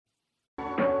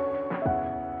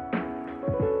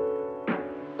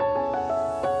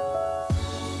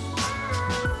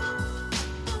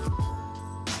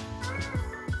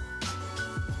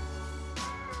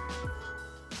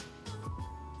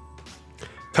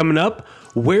Coming up,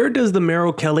 where does the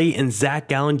Merrill Kelly and Zach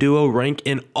Gallen duo rank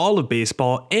in all of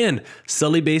baseball? And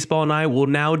Sully Baseball and I will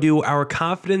now do our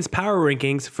confidence power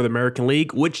rankings for the American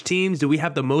League. Which teams do we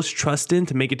have the most trust in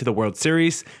to make it to the World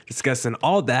Series? Discussing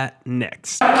all that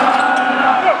next. You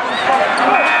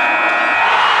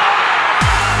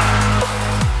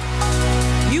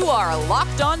are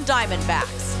Locked On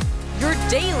Diamondbacks, your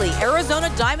daily Arizona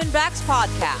Diamondbacks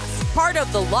podcast, part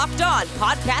of the Locked On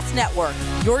Podcast Network,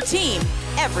 your team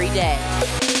every day.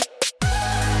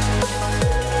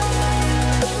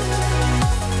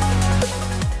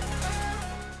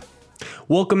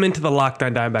 Welcome into the Locked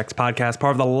On Diamondbacks podcast,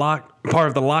 part of the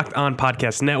Locked On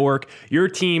Podcast Network, your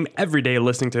team every day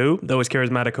listening to the always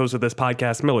charismatic host of this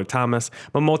podcast, Miller Thomas.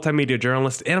 I'm a multimedia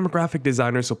journalist and I'm a graphic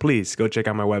designer, so please go check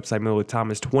out my website,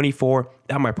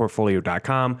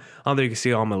 MillerThomas24.myportfolio.com. On there you can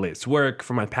see all my latest work,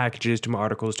 from my packages to my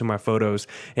articles to my photos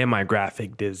and my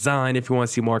graphic design. If you want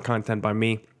to see more content by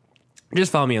me, just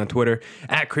follow me on Twitter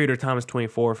at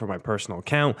CreatorThomas24 for my personal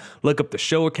account. Look up the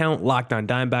show account, Locked On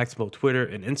Diamondbacks, both Twitter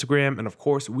and Instagram. And of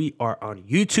course, we are on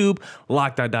YouTube,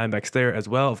 Locked On Diamondbacks there as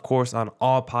well. Of course, on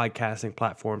all podcasting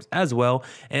platforms as well.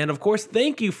 And of course,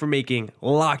 thank you for making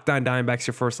Locked On Diamondbacks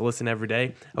your first listen every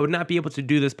day. I would not be able to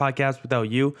do this podcast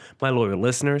without you, my loyal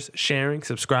listeners, sharing,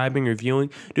 subscribing,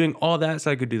 reviewing, doing all that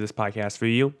so I could do this podcast for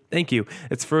you. Thank you.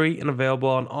 It's free and available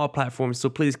on all platforms, so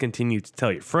please continue to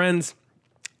tell your friends.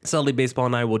 Sully Baseball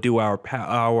and I will do our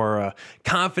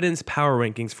confidence power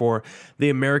rankings for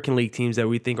the American League teams that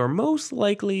we think are most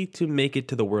likely to make it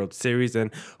to the World Series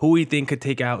and who we think could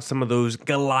take out some of those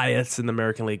Goliaths in the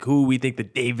American League, who we think the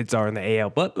Davids are in the AL.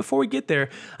 But before we get there,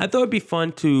 I thought it'd be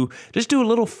fun to just do a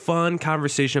little fun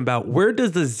conversation about where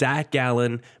does the Zach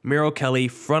Gallen, Merrill Kelly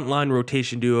frontline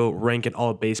rotation duo rank in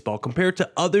all of baseball compared to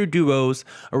other duos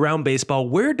around baseball.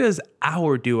 Where does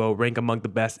our duo rank among the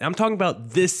best? I'm talking about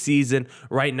this season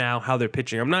right now, how they're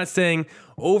pitching. I'm not saying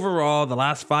overall the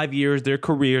last 5 years, their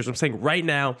careers. I'm saying right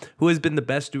now, who has been the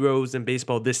best duos in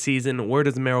baseball this season? Where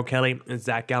does Merrill Kelly and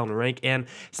Zach Gallen rank? And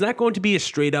it's not going to be a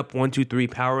straight up 1, 2, 3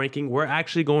 power ranking. We're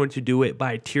actually going to do it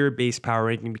by a tier-based power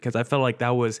ranking because I felt like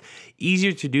that was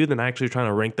easier to do than actually trying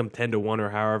to rank them 10 to 1 or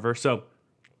however. So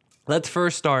let's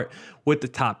first start with the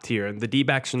top tier, and the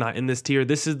D-backs are not in this tier.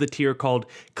 This is the tier called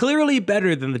clearly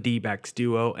better than the D-backs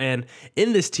duo, and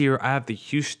in this tier, I have the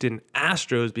Houston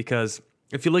Astros because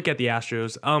if you look at the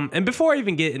Astros, and before I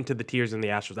even get into the tiers and the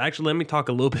Astros, actually, let me talk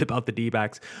a little bit about the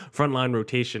D-backs frontline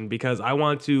rotation because I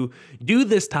want to do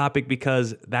this topic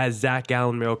because that Zach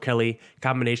Gallen, Merrill Kelly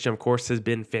combination, of course, has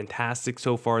been fantastic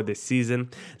so far this season.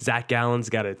 Zach Gallen's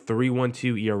got a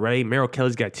 3.12 ERA. Merrill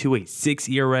Kelly's got 2.86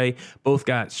 ERA. Both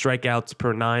got strikeouts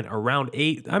per 9, around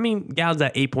 8. I mean, Gallen's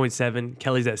at 8.7.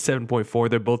 Kelly's at 7.4.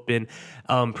 They've both been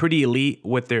pretty elite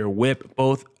with their whip,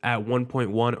 both at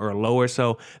 1.1 or lower.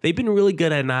 So they've been really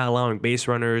good at not allowing base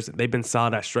runners. They've been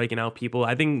solid at striking out people.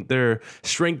 I think their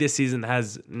strength this season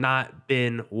has not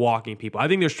been walking people. I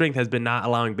think their strength has been not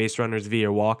allowing base runners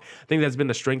via walk. I think that's been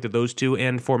the strength of those two.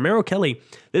 And for Merrill Kelly,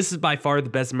 this is by far the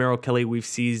best Merrill Kelly we've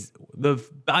seen.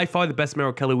 By far the best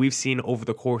Merrill Kelly we've seen over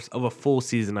the course of a full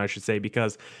season, I should say,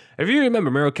 because if you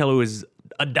remember, Merrill Kelly was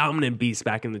a dominant beast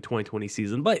back in the 2020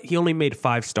 season, but he only made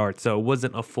 5 starts, so it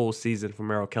wasn't a full season for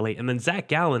Merrill Kelly. And then Zach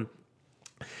Gallen,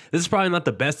 this is probably not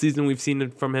the best season we've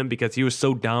seen from him because he was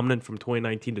so dominant from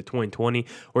 2019 to 2020,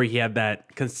 where he had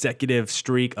that consecutive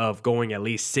streak of going at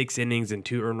least 6 innings and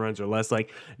 2 earned runs or less.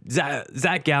 Like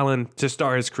Zach Gallen, to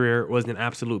start his career, was an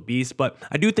absolute beast, but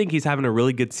I do think he's having a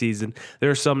really good season.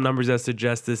 There are some numbers that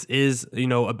suggest this is,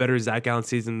 a better Zach Gallen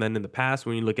season than in the past.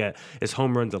 When you look at his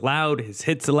home runs allowed, his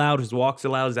hits allowed, his walks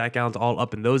allowed, Zach Gallen's all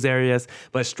up in those areas,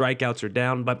 but strikeouts are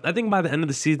down. But I think by the end of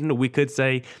the season, we could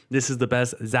say this is the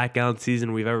best Zach Gallen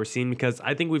season we've ever seen because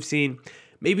I think we've seen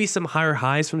maybe some higher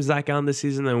highs from Zach Gallen this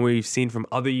season than we've seen from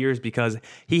other years because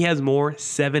he has more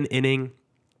 7-inning,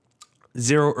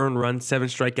 0 earned run, 7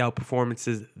 strikeout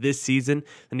performances this season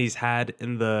than he's had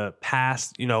in the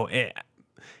past. He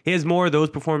has more of those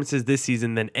performances this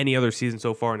season than any other season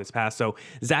so far in his past. So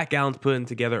Zach Gallen's putting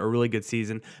together a really good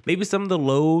season. Maybe some of the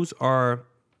lows are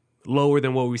lower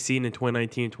than what we've seen in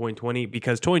 2019 and 2020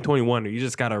 because 2021, you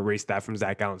just got to erase that from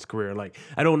Zach Gallen's career. Like,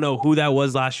 I don't know who that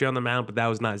was last year on the mound, but that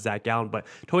was not Zach Gallen. But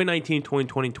 2019,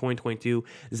 2020, 2022,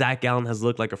 Zach Gallen has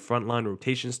looked like a frontline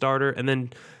rotation starter. And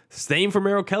then same for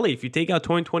Merrill Kelly. If you take out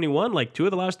 2021, like 2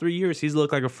 of the last 3 years, he's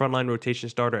looked like a frontline rotation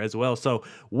starter as well. So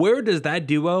where does that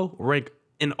duo rank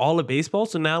in all of baseball.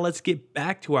 So now let's get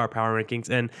back to our power rankings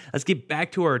and let's get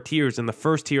back to our tiers. And the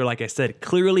first tier, like I said,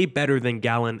 clearly better than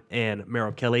Gallen and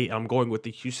Merrill Kelly. I'm going with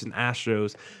the Houston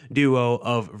Astros duo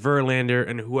of Verlander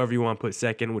and whoever you want to put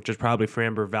second, which is probably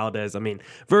Framber Valdez. I mean,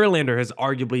 Verlander has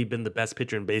arguably been the best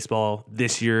pitcher in baseball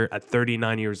this year at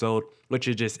 39 years old, which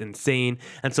is just insane.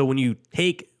 And so when you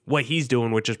take what he's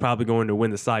doing, which is probably going to win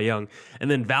the Cy Young,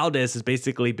 and then Valdez has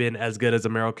basically been as good as a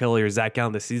Merrill Kelly or Zach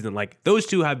Gallen this season. Like, those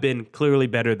two have been clearly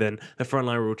better than the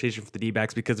frontline rotation for the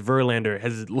D-backs because Verlander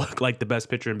has looked like the best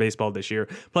pitcher in baseball this year.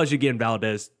 Plus, you're getting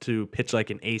Valdez to pitch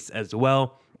like an ace as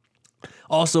well.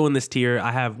 Also in this tier,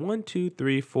 I have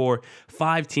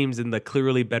 5 teams in the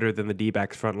clearly better than the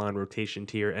D-backs frontline rotation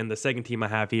tier. And the second team I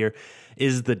have here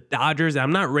is the Dodgers.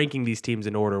 I'm not ranking these teams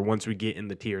in order once we get in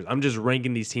the tiers. I'm just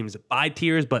ranking these teams by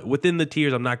tiers, but within the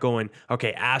tiers, I'm not going,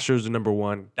 okay, Astros are number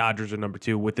 1, Dodgers are number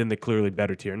 2 within the clearly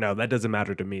better tier. No, that doesn't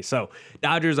matter to me. So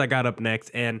Dodgers I got up next,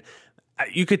 and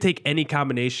you could take any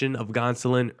combination of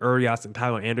Gonsolin, Urias, and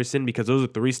Tyler Anderson because those are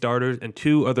 3 starters, and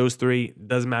 2 of those 3,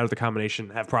 doesn't matter the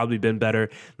combination, have probably been better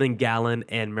than Gallen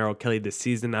and Merrill Kelly this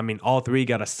season. I mean, all 3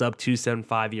 got a sub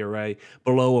 2.75 ERA,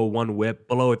 below a 1 WHIP,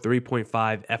 below a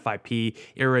 3.5 FIP.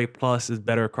 ERA plus is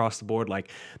better across the board. Like,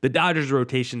 the Dodgers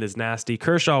rotation is nasty.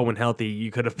 Kershaw, when healthy,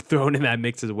 you could have thrown in that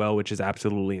mix as well, which is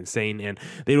absolutely insane. And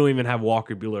they don't even have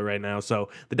Walker Buehler right now. So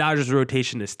the Dodgers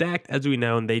rotation is stacked, as we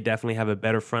know, and they definitely have a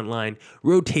better front line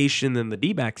rotation than the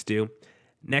D-backs do.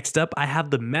 Next up, I have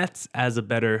the Mets as a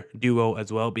better duo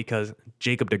as well because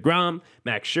Jacob deGrom,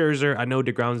 Max Scherzer. I know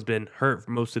deGrom's been hurt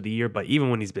for most of the year, but even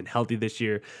when he's been healthy this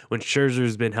year, when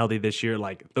Scherzer's been healthy this year,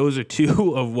 like, those are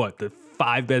 2 of the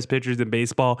 5 best pitchers in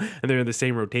baseball, and they're in the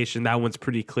same rotation. That one's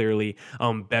pretty clearly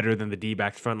better than the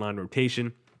D-backs frontline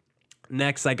rotation.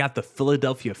 Next, I got the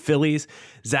Philadelphia Phillies,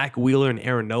 Zach Wheeler and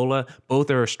Aaron Nola. Both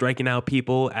are striking out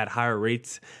people at higher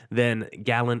rates than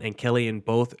Gallen and Kelly, and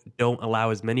both don't allow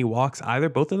as many walks either.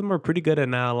 Both of them are pretty good at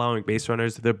not allowing base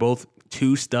runners. They're both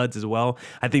 2 studs as well.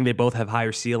 I think they both have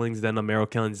higher ceilings than Merrill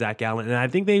Kelly and Zach Gallen, and I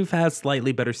think they've had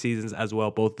slightly better seasons as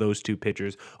well, both those 2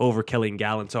 pitchers over Kelly and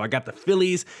Gallen. So I got the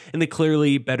Phillies in the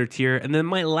clearly better tier, and then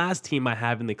my last team I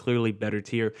have in the clearly better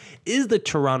tier is the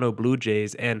Toronto Blue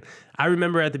Jays. And I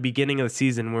remember at the beginning of the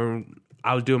season when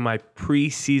I was doing my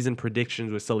preseason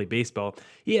predictions with Sully Baseball,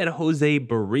 he had Jose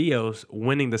Barrios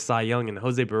winning the Cy Young, and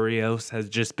Jose Barrios has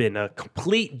just been a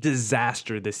complete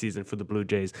disaster this season for the Blue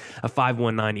Jays, a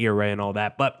 5.19 ERA and all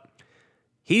that. But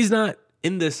he's not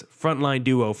in this frontline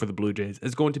duo for the Blue Jays.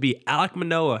 It's going to be Alek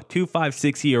Manoah,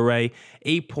 2.56 ERA,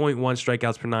 8.1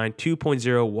 strikeouts per 9,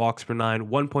 2.0 walks per 9,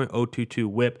 1.022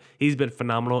 WHIP. He's been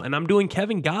phenomenal. And I'm doing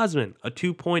Kevin Gausman, a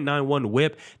 2.91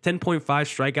 WHIP, 10.5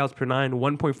 strikeouts per 9,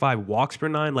 1.5 walks per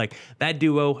 9. Like, that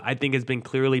duo, I think, has been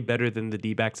clearly better than the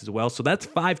D-backs as well. So that's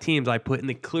 5 teams I put in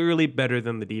the clearly better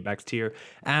than the D-backs tier: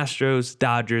 Astros,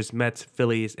 Dodgers, Mets,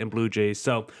 Phillies, and Blue Jays.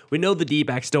 So we know the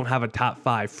D-backs don't have a top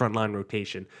 5 frontline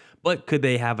rotation. But could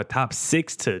they have a top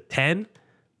 6 to 10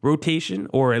 rotation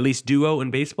or at least duo in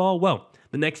baseball? Well,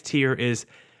 the next tier is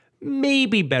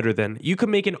maybe better than. You could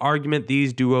make an argument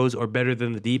these duos are better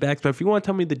than the D-backs, but if you want to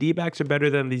tell me the D-backs are better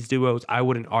than these duos, I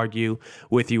wouldn't argue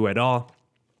with you at all.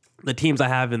 The teams I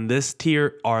have in this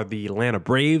tier are the Atlanta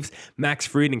Braves. Max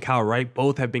Fried and Kyle Wright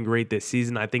both have been great this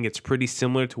season. I think it's pretty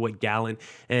similar to what Gallen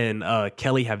and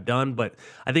Kelly have done, but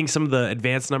I think some of the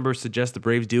advanced numbers suggest the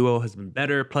Braves duo has been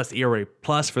better. Plus, ERA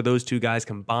plus for those 2 guys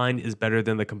combined is better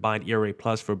than the combined ERA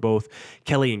plus for both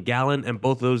Kelly and Gallen, and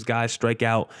both of those guys strike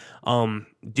out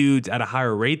dudes at a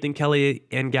higher rate than Kelly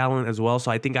and Gallen as well.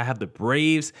 So I think I have the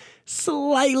Braves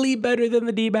slightly better than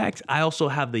the D-backs. I also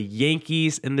have the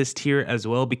Yankees in this tier as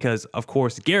well because, of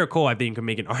course, Garrett Cole, I think you can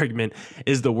make an argument,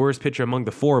 is the worst pitcher among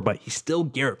the 4, but he's still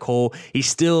Garrett Cole. He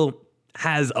still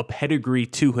has a pedigree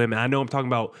to him. And I know I'm talking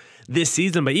about this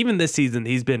season, but even this season,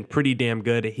 he's been pretty damn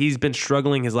good. He's been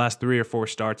struggling his last 3 or 4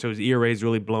 starts, so his ERA is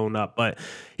really blown up, but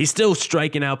he's still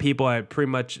striking out people at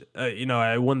pretty much,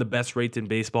 I won the best rates in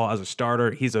baseball as a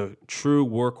starter. He's a true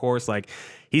workhorse. Like,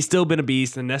 he's still been a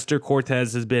beast, and Nestor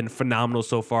Cortez has been phenomenal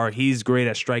so far. He's great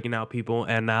at striking out people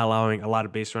and not allowing a lot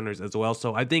of base runners as well.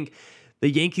 So I think the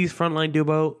Yankees frontline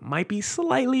duo might be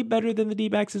slightly better than the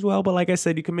D-backs as well, but like I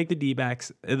said, you can make the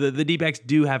D-backs. The D-backs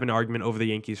do have an argument over the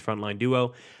Yankees frontline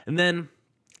duo. And then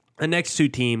the next 2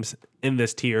 teams, in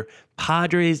this tier.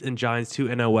 Padres and Giants, two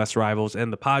NL West rivals.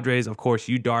 And the Padres, of course,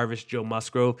 Yu Darvish, Joe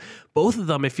Musgrove. Both of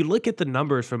them, if you look at the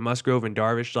numbers from Musgrove and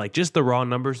Darvish, like just the raw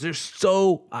numbers, they're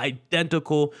so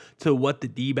identical to what the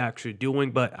D-backs are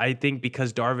doing. But I think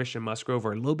because Darvish and Musgrove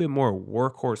are a little bit more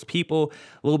workhorse people,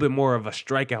 a little bit more of a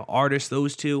strikeout artist,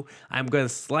 those two, I'm going to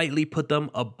slightly put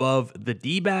them above the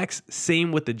D-backs.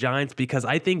 Same with the Giants, because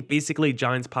I think basically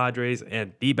Giants, Padres,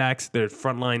 and D-backs, their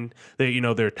front line,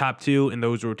 their top two in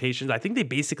those rotations, I think they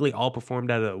basically all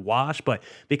performed at a wash. But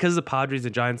because the Padres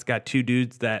and Giants got two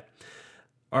dudes that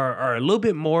are a little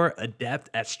bit more adept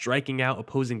at striking out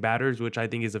opposing batters, which I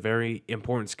think is a very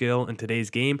important skill in today's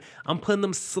game, I'm putting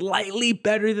them slightly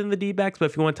better than the D-backs. But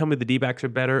if you want to tell me the D-backs are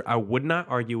better, I would not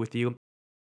argue with you.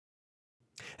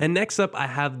 And next up, I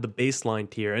have the baseline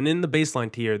tier. And in the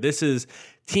baseline tier, this is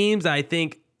teams I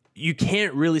think you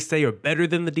can't really say are better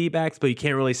than the D-backs, but you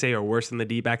can't really say are worse than the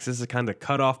D-backs. This is kind of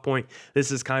cutoff point.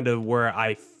 This is kind of where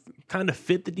I kind of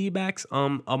fit the D-backs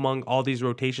among all these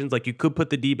rotations. Like, you could put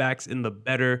the D-backs in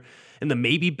the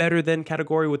maybe better than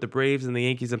category with the Braves and the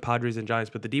Yankees and Padres and Giants,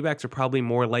 but the D-backs are probably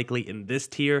more likely in this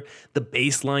tier, the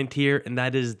baseline tier, and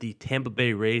that is the Tampa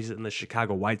Bay Rays and the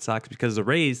Chicago White Sox, because the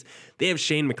Rays, they have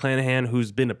Shane McClanahan,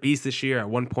 who's been a beast this year. At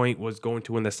one point was going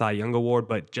to win the Cy Young Award,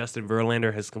 but Justin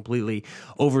Verlander has completely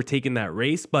overtaken that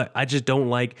race. But I just don't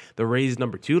like the Rays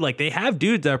number two. Like, they have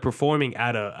dudes that are performing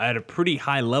at a pretty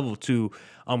high level to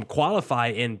qualify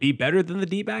and be better than the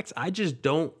D-backs. I just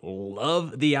don't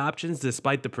love the options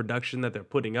despite the production that they're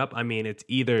putting up. I mean, it's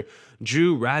either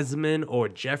Drew Rasmussen or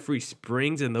Jeffrey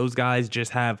Springs, and those guys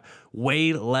just have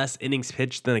way less innings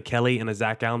pitched than a Kelly and a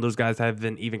Zach Allen. Those guys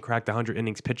haven't even cracked 100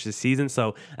 innings pitched this season.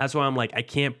 So that's why I'm like, I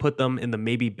can't put them in the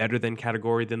maybe better than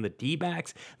category than the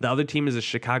D-backs. The other team is the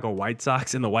Chicago White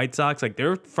Sox, and the White Sox, like,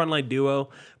 their frontline duo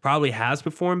probably has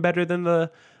performed better than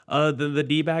the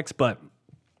D-backs, but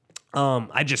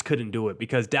I just couldn't do it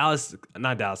because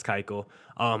not Dallas Keuchel.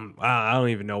 I don't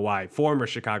even know why. Former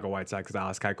Chicago White Sox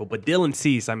Dallas Keuchel, but Dylan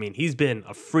Cease, I mean, he's been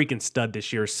a freaking stud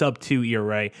this year. Sub-2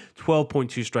 ERA,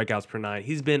 12.2 strikeouts per nine.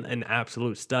 He's been an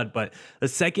absolute stud. But the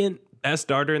second best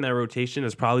starter in that rotation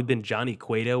has probably been Johnny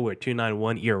Cueto with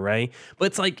 2.91 ERA. But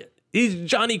it's like, he's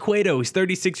Johnny Cueto. He's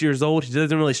 36 years old. He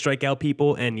doesn't really strike out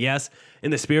people. And yes, in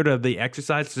the spirit of the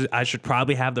exercise, I should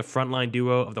probably have the frontline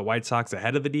duo of the White Sox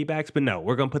ahead of the D-backs. But no,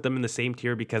 we're going to put them in the same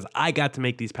tier because I got to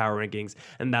make these power rankings,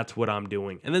 and that's what I'm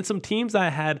doing. And then some teams I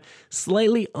had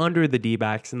slightly under the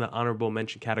D-backs in the honorable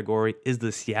mention category is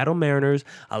the Seattle Mariners.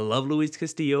 I love Luis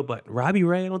Castillo, but Robbie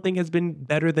Ray I don't think has been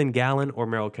better than Gallen or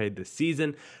Merrill Kelly this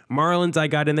season. Marlins I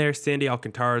got in there. Sandy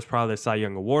Alcantara is probably the Cy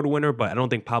Young Award winner, but I don't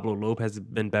think Pablo Lopez has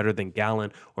been better than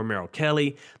Gallen or Merrill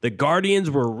Kelly. The Guardians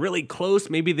were really close.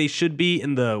 Maybe they should be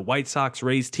in the White Sox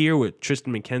Rays tier with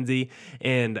Tristan McKenzie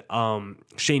and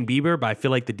Shane Bieber, but I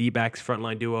feel like the D-backs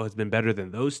frontline duo has been better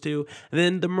than those two. And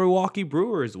then the Milwaukee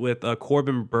Brewers with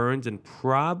Corbin Burnes and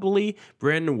probably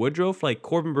Brandon Woodruff. Like,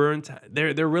 Corbin Burnes,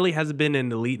 there really hasn't been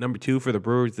an elite number two for the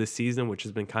Brewers this season, which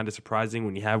has been kind of surprising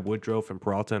when you have Woodruff and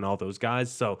Peralta and all those guys.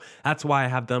 So that's why I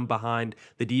have them behind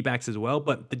the D-backs as well.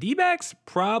 But the D-backs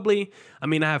probably, I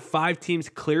mean, I have 5 teams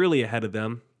clearly ahead of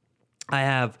them. I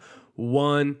have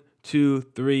 1, 2,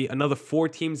 3, another 4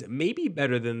 teams maybe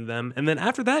better than them. And then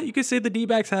after that, you could say the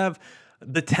D-backs have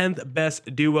the 10th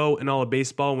best duo in all of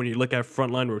baseball when you look at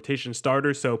frontline rotation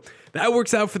starters. So that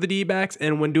works out for the D-backs.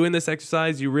 And when doing this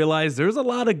exercise, you realize there's a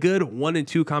lot of good 1 and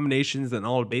 2 combinations in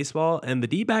all of baseball. And the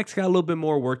D-backs got a little bit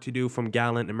more work to do from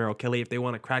Gallen and Merrill Kelly if they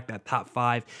want to crack that top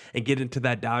 5 and get into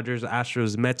that Dodgers,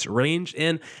 Astros, Mets range.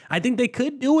 And I think they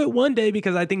could do it one day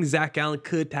because I think Zach Gallen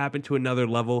could tap into another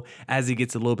level as he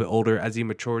gets a little bit older, as he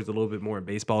matures a little bit more in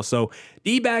baseball. So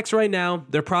D-backs right now,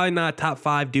 they're probably not top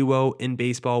 5 duo in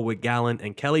baseball with Gallen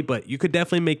and Kelly, but you could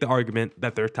definitely make the argument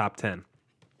that they're top 10.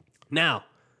 Now,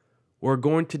 we're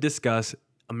going to discuss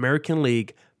American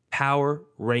League power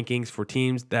rankings for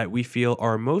teams that we feel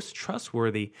are most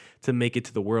trustworthy to make it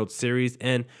to the World Series.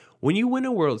 And when you win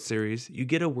a World Series, you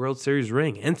get a World Series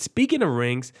ring. And speaking of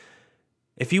rings,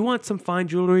 if you want some fine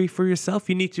jewelry for yourself,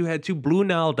 you need to head to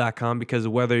BlueNile.com because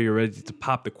whether you're ready to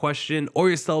pop the question or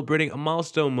you're celebrating a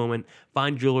milestone moment,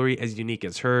 find jewelry as unique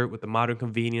as her with the modern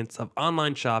convenience of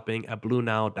online shopping at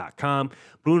BlueNile.com.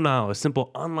 Blue Nile is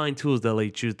simple online tools that let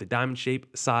you choose the diamond shape,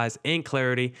 size, and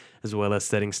clarity, as well as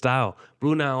setting style.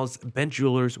 Blue Nile's bench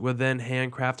jewelers will then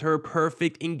handcraft her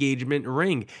perfect engagement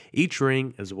ring. Each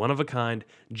ring is one of a kind,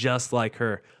 just like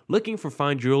her. Looking for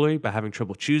fine jewelry but having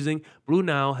trouble choosing? Blue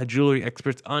Nile had jewelry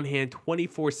experts on hand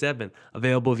 24/7,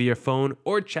 available via phone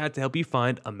or chat to help you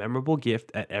find a memorable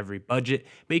gift at every budget.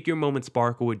 Make your moment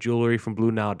sparkle with jewelry from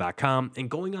BlueNile.com, and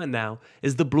going on now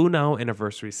is the Blue Nile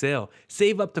Anniversary Sale.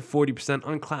 Save up to 40%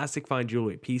 on classic fine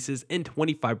jewelry pieces and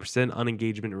 25% on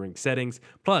engagement ring settings.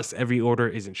 Plus, every order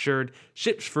is insured,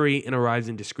 ships free, and arrives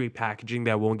in discreet packaging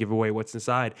that won't give away what's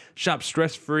inside. Shop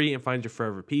stress-free and find your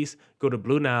forever piece. Go to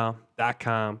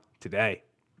BlueNile.com today.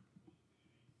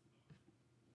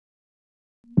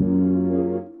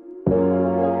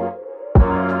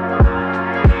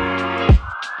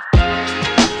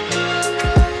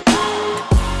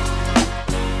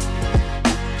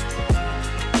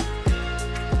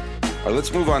 All right,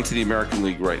 let's move on to the American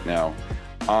League right now.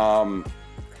 Well,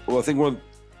 I think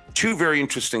two very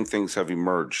interesting things have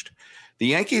emerged. The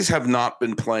Yankees have not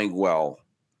been playing well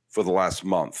for the last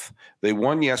month. They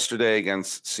won yesterday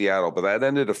against Seattle, but that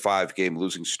ended a 5-game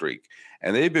losing streak.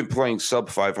 And they've been playing sub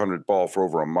 500 ball for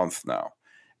over a month now.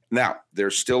 Now,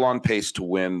 they're still on pace to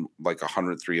win like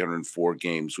 100, 304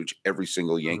 games, which every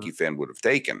single Yankee fan would have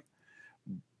taken.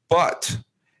 But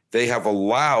they have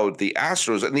allowed the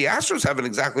Astros, and the Astros haven't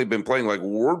exactly been playing like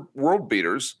world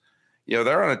beaters. You know,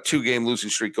 they're on a 2-game losing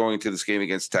streak going into this game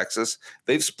against Texas.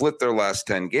 They've split their last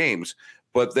 10 games,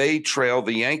 but they trail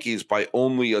the Yankees by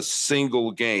only a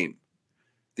single game.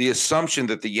 The assumption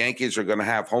that the Yankees are going to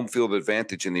have home field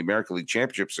advantage in the American League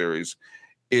Championship Series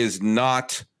is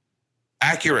not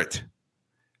accurate.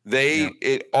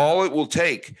 All it will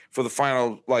take for the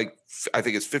final, like, I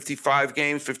think it's 55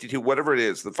 games, 52, whatever it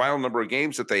is, the final number of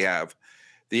games that they have,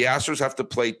 the Astros have to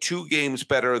play 2 games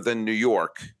better than New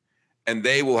York, and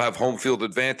they will have home field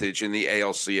advantage in the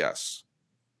ALCS.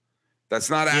 That's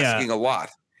not asking a lot.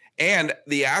 And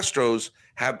the Astros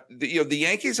have, the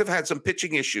Yankees have had some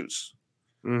pitching issues,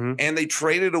 and they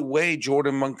traded away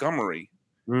Jordan Montgomery,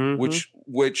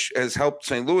 which has helped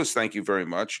St. Louis. Thank you very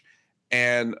much.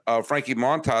 And Frankie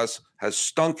Montas has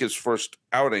stunk his first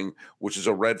outing, which is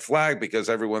a red flag because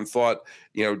everyone thought,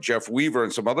 Jeff Weaver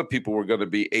and some other people were going to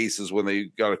be aces when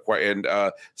they got acquired.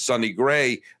 And Sonny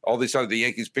Gray, all these times the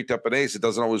Yankees picked up an ace. It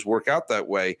doesn't always work out that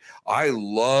way. I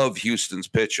love Houston's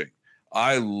pitching.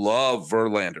 I love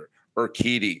Verlander,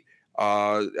 Urquidy,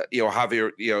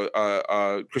 Javier,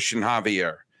 Christian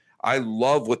Javier. I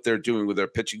love what they're doing with their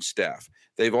pitching staff.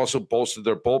 They've also bolstered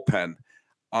their bullpen.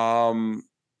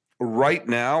 Right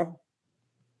now,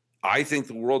 I think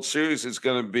the World Series is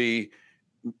going to be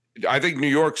 – I think New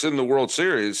York's in the World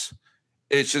Series.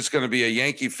 It's just going to be a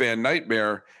Yankee fan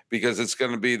nightmare because it's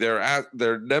going to be their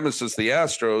nemesis, the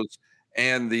Astros,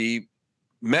 and the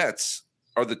Mets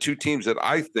are the two teams that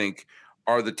I think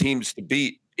are the teams to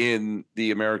beat in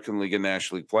the American League and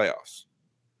National League playoffs.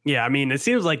 Yeah, I mean, it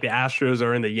seems like the Astros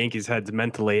are in the Yankees' heads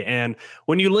mentally. And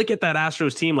when you look at that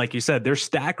Astros team, like you said, they're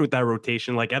stacked with that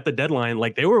rotation. Like at the deadline,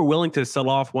 like they were willing to sell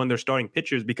off one of their starting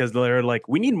pitchers because they're like,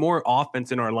 we need more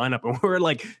offense in our lineup. And we're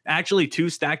like actually 2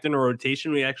 stacked in a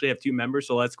rotation. We actually have 2 members.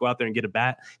 So let's go out there and get a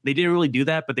bat. They didn't really do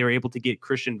that, but they were able to get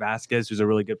Christian Vasquez, who's a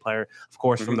really good player, of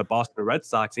course, from the Boston Red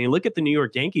Sox. And you look at the New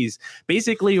York Yankees,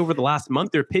 basically over the last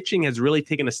month, their pitching has really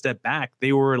taken a step back.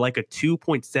 They were like a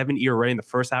 2.7 ERA in the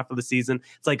first half of the season.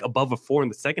 It's like above a 4 in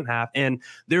the second half. And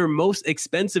their most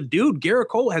expensive dude, Garrett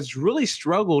Cole, has really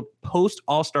struggled post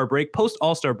All-Star break.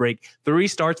 3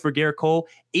 starts for Garrett Cole,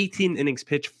 18 innings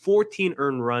pitched, 14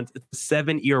 earned runs,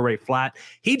 7 ERA flat.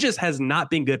 He just has not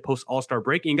been good post All-Star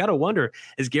break. And you got to wonder,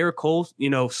 is Garrett Cole,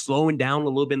 slowing down a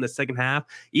little bit in the second half?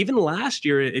 Even last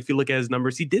year, if you look at his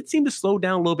numbers, he did seem to slow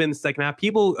down a little bit in the second half.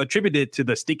 People attributed it to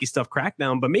the sticky stuff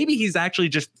crackdown, but maybe he's actually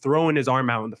just throwing his arm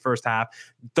out in the first half,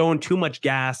 throwing too much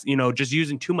gas, just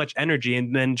using too much energy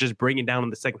and then just bringing down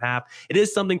in the second half. It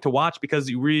is something to watch because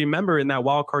you remember in that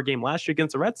wild card game last year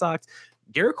against the Red Sox,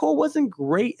 Garrett Cole wasn't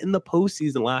great in the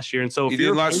postseason last year. And so he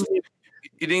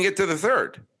didn't get to the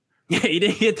third. Yeah, he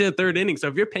didn't get to the third inning. So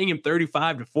if you're paying him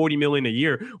 $35 to $40 million a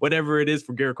year, whatever it is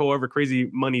for Garrett Cole, whatever crazy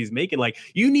money he's making, like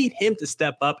you need him to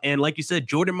step up. And like you said,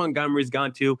 Jordan Montgomery's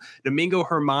gone too. Domingo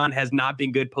Germán has not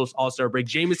been good post All-Star break.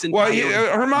 Jameson. Well,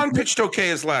 Germán pitched okay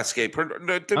his last game.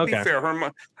 To be fair,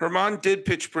 Germán did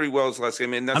pitch pretty well his last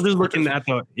game. And I'm just looking at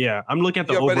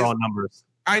the overall numbers.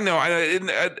 I know.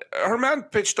 Germán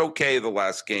pitched okay the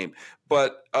last game,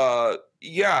 but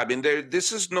yeah, I mean,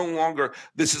 this is no longer.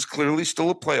 This is clearly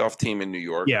still a playoff team in New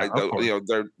York. Yeah,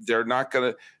 they're not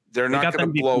gonna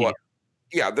blow up.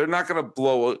 Yeah, they're not gonna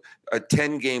blow a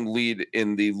 10-game lead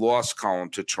in the loss column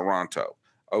to Toronto.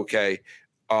 Okay.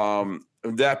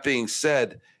 That being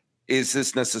said, is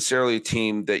this necessarily a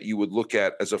team that you would look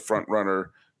at as a front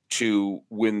runner to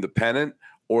win the pennant,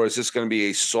 or is this going to be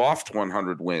a soft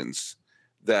 100 wins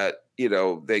that,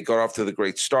 they got off to the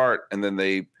great start and then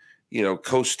they,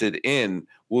 coasted in?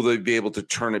 Will they be able to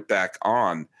turn it back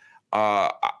on?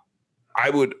 I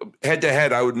would head to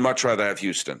head, I would much rather have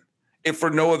Houston. If for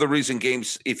no other reason,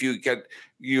 if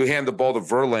you hand the ball to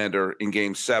Verlander in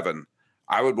Game 7,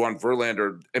 I would want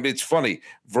Verlander. I mean, it's funny.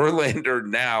 Verlander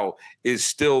now is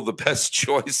still the best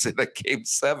choice in a Game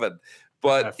 7,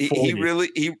 but he really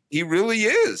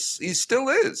is. He still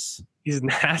is. He's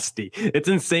nasty. It's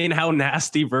insane how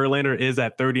nasty Verlander is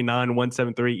at 39,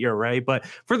 1.73 ERA. But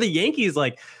for the Yankees,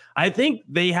 I think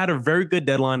they had a very good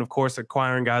deadline, of course,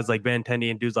 acquiring guys like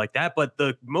Benintendi and dudes like that. But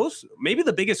maybe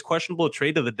the biggest questionable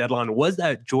trade of the deadline was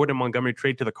that Jordan Montgomery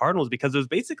trade to the Cardinals, because it was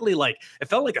basically it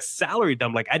felt like a salary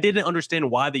dump. I didn't understand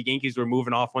why the Yankees were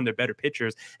moving off one of their better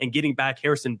pitchers and getting back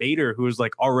Harrison Bader, who was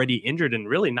already injured and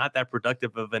really not that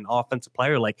productive of an offensive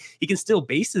player. He can steal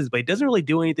bases, but he doesn't really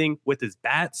do anything with his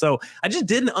bat. So I just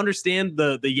didn't understand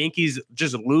the Yankees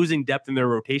just losing depth in their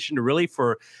rotation really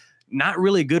for not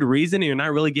really good reason. You're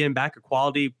not really getting back a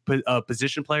quality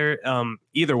position player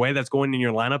either way that's going in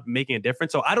your lineup and making a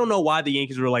difference. So I don't know why the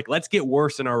Yankees were let's get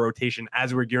worse in our rotation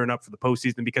as we're gearing up for the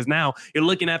postseason, because now you're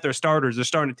looking at their starters. They're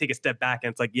starting to take a step back,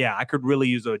 and it's I could really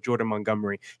use a Jordan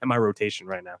Montgomery in my rotation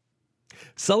right now.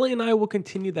 Sully and I will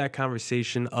continue that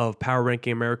conversation of power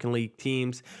ranking American League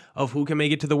teams, of who can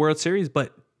make it to the World Series.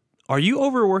 But are you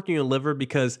overworking your liver?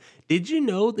 Because did you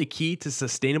know the key to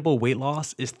sustainable weight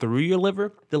loss is through your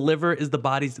liver? The liver is the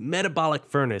body's metabolic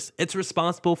furnace. It's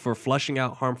responsible for flushing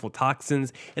out harmful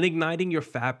toxins and igniting your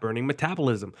fat-burning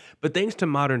metabolism. But thanks to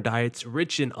modern diets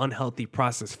rich in unhealthy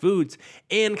processed foods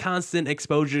and constant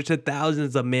exposure to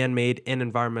thousands of man-made and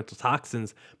environmental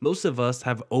toxins, most of us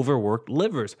have overworked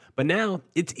livers. But now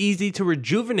it's easy to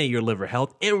rejuvenate your liver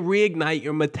health and reignite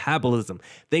your metabolism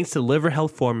thanks to Liver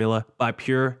Health Formula by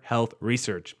Pure Health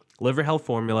Research. Liver Health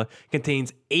Formula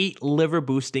contains 8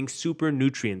 liver-boosting super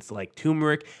nutrients like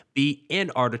turmeric, beet,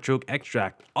 and artichoke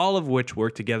extract, all of which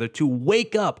work together to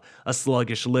wake up a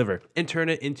sluggish liver and turn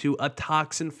it into a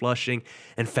toxin-flushing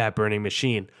and fat-burning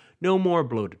machine. No more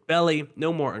bloated belly,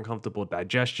 no more uncomfortable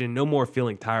digestion, no more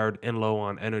feeling tired and low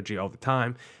on energy all the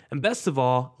time. And best of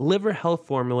all, Liver Health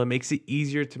Formula makes it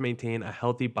easier to maintain a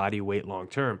healthy body weight long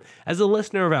term. As a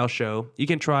listener of our show, you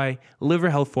can try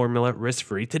Liver Health Formula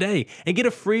risk-free today and get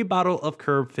a free bottle of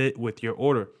Curb Fit with your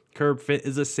order. Curb Fit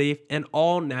is a safe and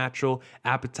all-natural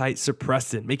appetite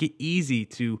suppressant. Make it easy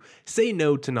to say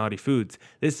no to naughty foods.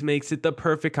 This makes it the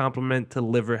perfect complement to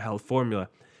Liver Health Formula.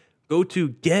 Go to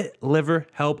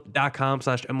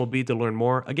getliverhelp.com/MLB to learn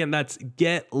more. Again, that's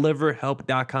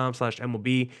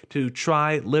getliverhelp.com/MLB to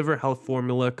try Liver Health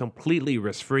Formula completely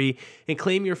risk-free and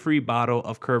claim your free bottle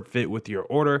of Curb Fit with your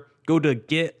order. Go to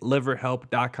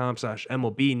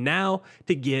getliverhelp.com/MLB now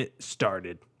to get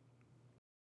started.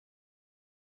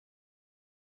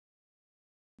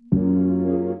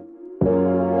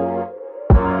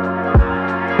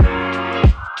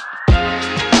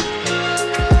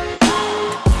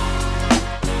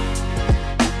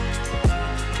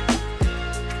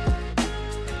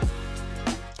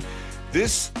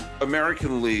 This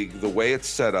American League, the way it's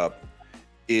set up,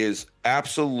 is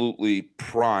absolutely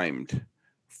primed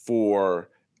for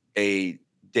a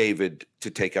David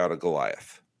to take out a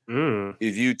Goliath.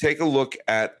 If you take a look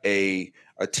at a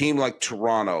team like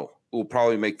Toronto, who will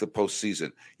probably make the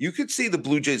postseason, you could see the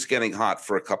Blue Jays getting hot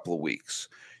for a couple of weeks.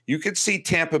 You could see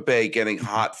Tampa Bay getting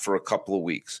hot for a couple of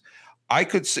weeks. I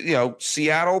could see,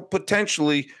 Seattle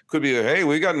potentially could be, hey,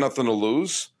 we got nothing to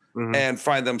lose. And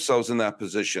find themselves in that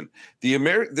position.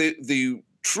 The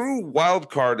true wild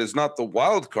card is not the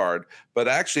wild card, but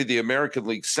actually the American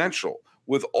League Central.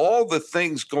 With all the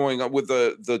things going on, with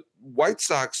the White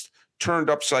Sox turned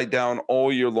upside down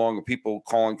all year long, people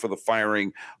calling for the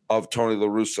firing of Tony La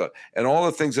Russa, and all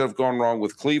the things that have gone wrong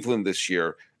with Cleveland this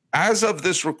year. As of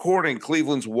this recording,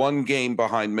 Cleveland's 1 game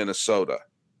behind Minnesota.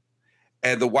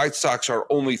 And the White Sox are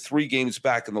only 3 games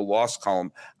back in the loss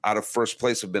column out of first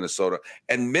place of Minnesota.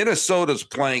 And Minnesota's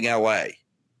playing LA.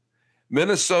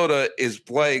 Minnesota is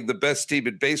playing the best team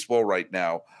in baseball right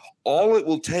now. All it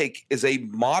will take is a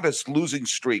modest losing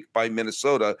streak by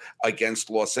Minnesota against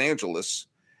Los Angeles,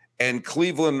 and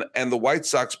Cleveland and the White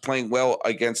Sox playing well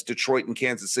against Detroit and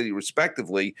Kansas City,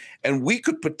 respectively. And we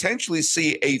could potentially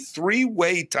see a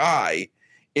 3-way tie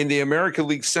in the American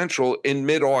League Central in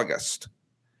mid-August.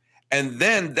 And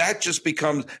then that just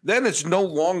becomes, then it's no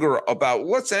longer about,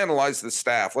 let's analyze the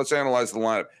staff, let's analyze the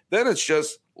lineup. Then it's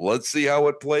just, let's see how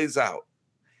it plays out.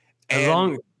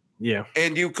 And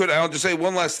you could, I'll just say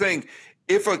one last thing.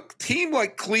 if a team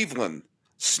like Cleveland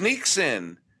sneaks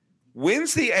in,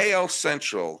 wins the AL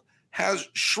Central, has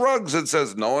shrugs and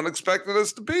says, no one expected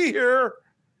us to be here,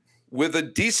 with a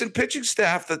decent pitching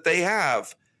staff that they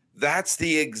have, that's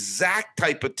the exact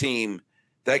type of team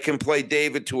that can play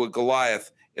David to a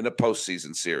Goliath in a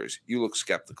postseason series. You look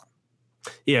skeptical.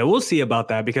 Yeah, we'll see about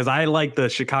that because I like the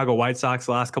Chicago White Sox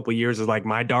the last couple of years as like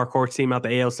my dark horse team out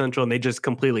the AL Central, and they just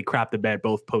completely crapped the bed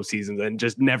both postseasons and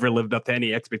just never lived up to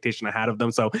any expectation I had of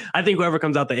them. So I think whoever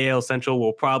comes out the AL Central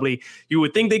will probably, you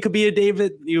would think they could be a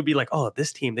David. You would be like, oh,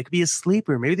 this team, they could be a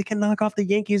sleeper. Maybe they can knock off the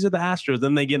Yankees or the Astros.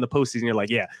 Then they get in the postseason. You're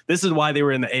like, yeah, this is why they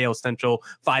were in the AL Central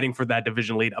fighting for that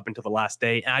division lead up until the last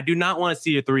day. And I do not want to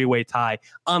see a 3-way tie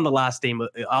on the last day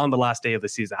of the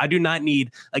season. I do not need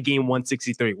a game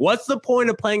 163. What's the point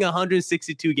of playing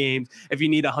 162 games if you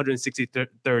need a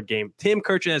 163rd game? Tim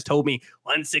Kirchin has told me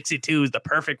 162 is the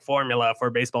perfect formula for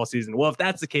a baseball season. Well, if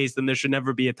that's the case, then there should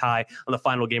never be a tie on the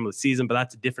final game of the season, but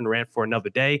that's a different rant for another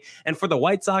day. And for the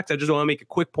White Sox, I just want to make a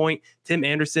quick point. Tim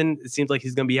Anderson, it seems like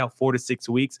he's going to be out 4 to 6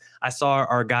 weeks. I saw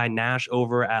our guy Nash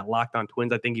over at Locked On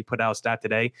Twins. I think he put out a stat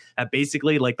today at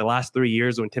basically like the last 3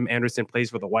 years when Tim Anderson plays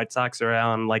for the White Sox, they're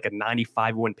on like a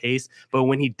 95 win pace. But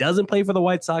when he doesn't play for the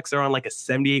White Sox, they're on like a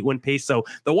 78 win pace. So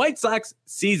the White Sox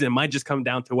season might just come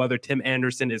down to whether Tim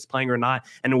Anderson is playing or not.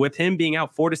 And with him being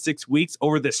out 4 to 6 weeks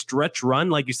over this stretch run,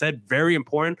 like you said, very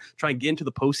important, try and get into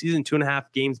the postseason, 2.5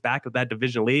 games back of that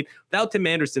division lead. Without Tim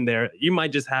Anderson there, you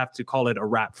might just have to call it a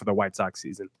wrap for the White Sox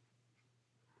season.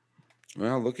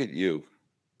 Well, look at you.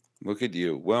 Look at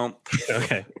you. Well,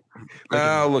 okay.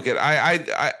 Look at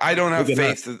I don't have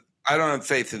faith. I don't have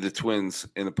faith in the Twins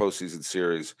in the postseason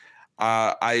series.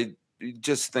 I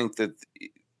just think that.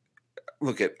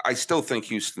 I still think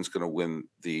Houston's going to win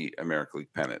the American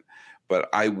League pennant, but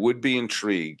I would be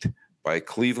intrigued by a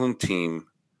Cleveland team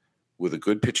with a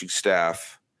good pitching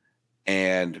staff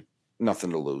and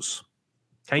nothing to lose.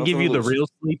 Can I give you the real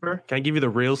sleeper? Can I give you the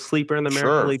real sleeper in the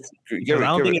American League? I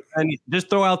don't think just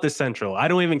throw out the Central. I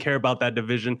don't even care about that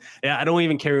division. Yeah, I don't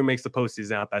even care who makes the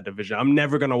postseason out that division. I'm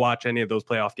never going to watch any of those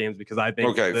playoff games because I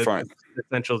think fine. The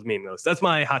Central's meaningless. That's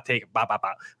my hot take.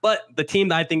 But the team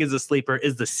that I think is a sleeper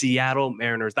is the Seattle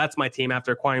Mariners. That's my team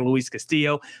after acquiring Luis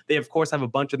Castillo. They, of course, have a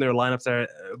bunch of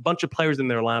players in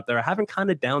their lineup that are having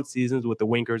kind of down seasons with the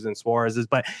Winkers and Suarez's,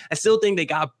 but I still think they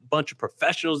got a bunch of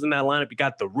professionals in that lineup. You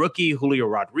got the rookie, Julio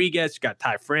Rodriguez. You got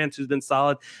Ty France, who's been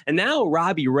solid. And now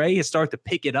Robbie Ray has started to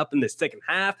pick it up in the second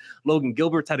half. Logan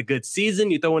Gilbert's had a good season.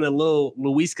 You throw in a little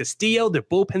Luis Castillo. Their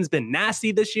bullpen's been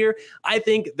nasty this year. I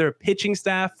think their pitching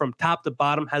staff from top to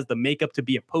bottom has the makeup to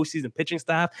be a postseason pitching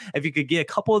staff. If you could get a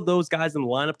couple of those guys in the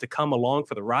lineup to come along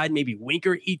for the ride, maybe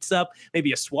Winker heats up,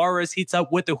 maybe a Suarez heats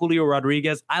up with the Julio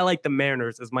Rodriguez. I like the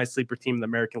Mariners as my sleeper team in the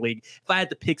American League. If I had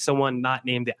to pick someone not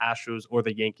named the Astros or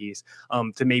the Yankees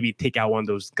to maybe take out one of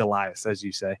those Goliaths, as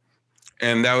you say.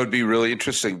 And that would be really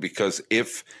interesting because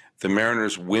if the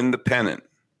Mariners win the pennant,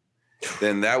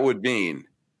 then that would mean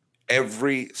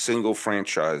every single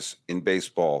franchise in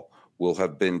baseball will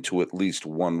have been to at least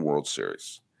one World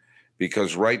Series.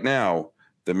 Because right now,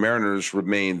 the Mariners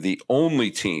remain the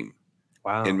only team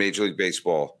in Major League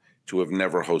Baseball to have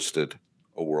never hosted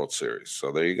a World Series.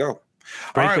 So there you go.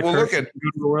 All right, well, look at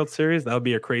the World Series. That would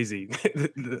be a crazy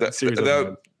series.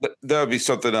 That would be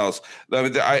something else.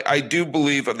 I do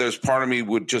believe that there's part of me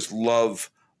would just love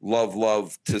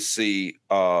to see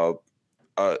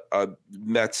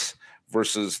Mets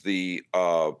versus the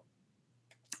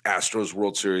Astros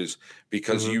World Series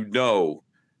because you know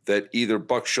that either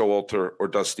Buck Showalter or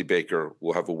Dusty Baker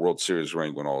will have a World Series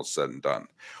ring when all is said and done.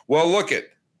 Well, look at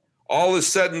all is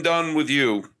said and done with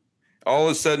you. All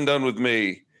is said and done with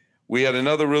me. We had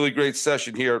another really great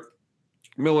session here.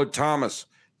 Millard Thomas,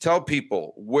 tell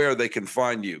people where they can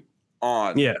find you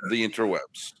on the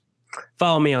interwebs.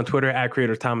 Follow me on Twitter at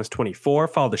CreatorThomas24.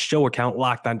 Follow the show account,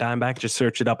 Locked On Diamondbacks. Just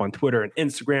search it up on Twitter and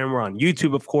Instagram. We're on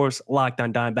YouTube, of course, Locked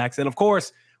On Diamondbacks. And, of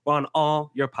course, we're on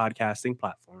all your podcasting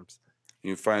platforms.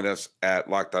 You can find us at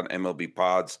Locked On MLB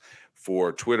Pods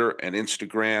for Twitter and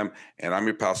Instagram. And I'm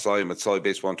your pal, Sully. I'm at Sully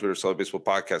Baseball on Twitter, Sully Baseball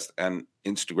Podcast, and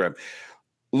Instagram.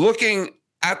 Looking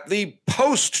at the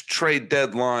post-trade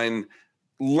deadline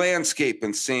landscape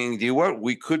and seeing, do you know what?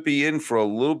 We could be in for a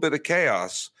little bit of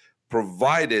chaos,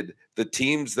 provided the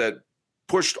teams that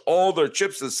pushed all their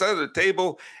chips to the center of the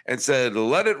table and said,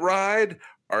 let it ride,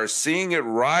 are seeing it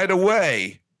ride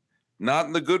away. Not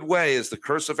in the good way as the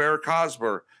curse of Eric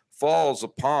Hosmer falls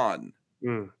upon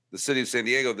the city of San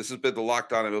Diego. This has been the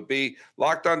Locked On MLB,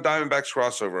 Locked On Diamondbacks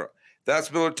crossover.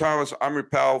 That's Millard Thomas. I'm your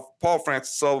pal, Paul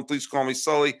Francis Sullivan. Please call me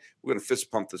Sully. We're going to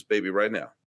fist pump this baby right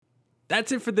now.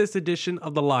 That's it for this edition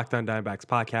of the Locked On Diamondbacks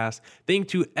podcast.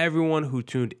 Thank you to everyone who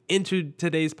tuned into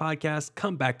today's podcast.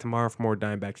 Come back tomorrow for more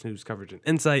Diamondbacks news coverage and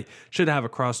insight. Should have a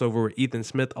crossover with Ethan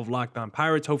Smith of Locked On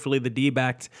Pirates. Hopefully the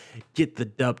D-backs get the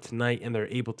dub tonight and they're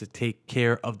able to take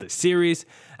care of the series.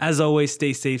 As always,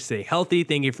 stay safe, stay healthy.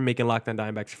 Thank you for making Locked On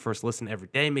Diamondbacks your first listen every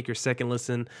day. Make your second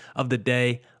listen of the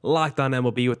day Locked On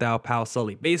MLB with our pal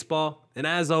Sully Baseball. And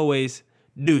as always,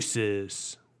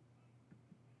 deuces.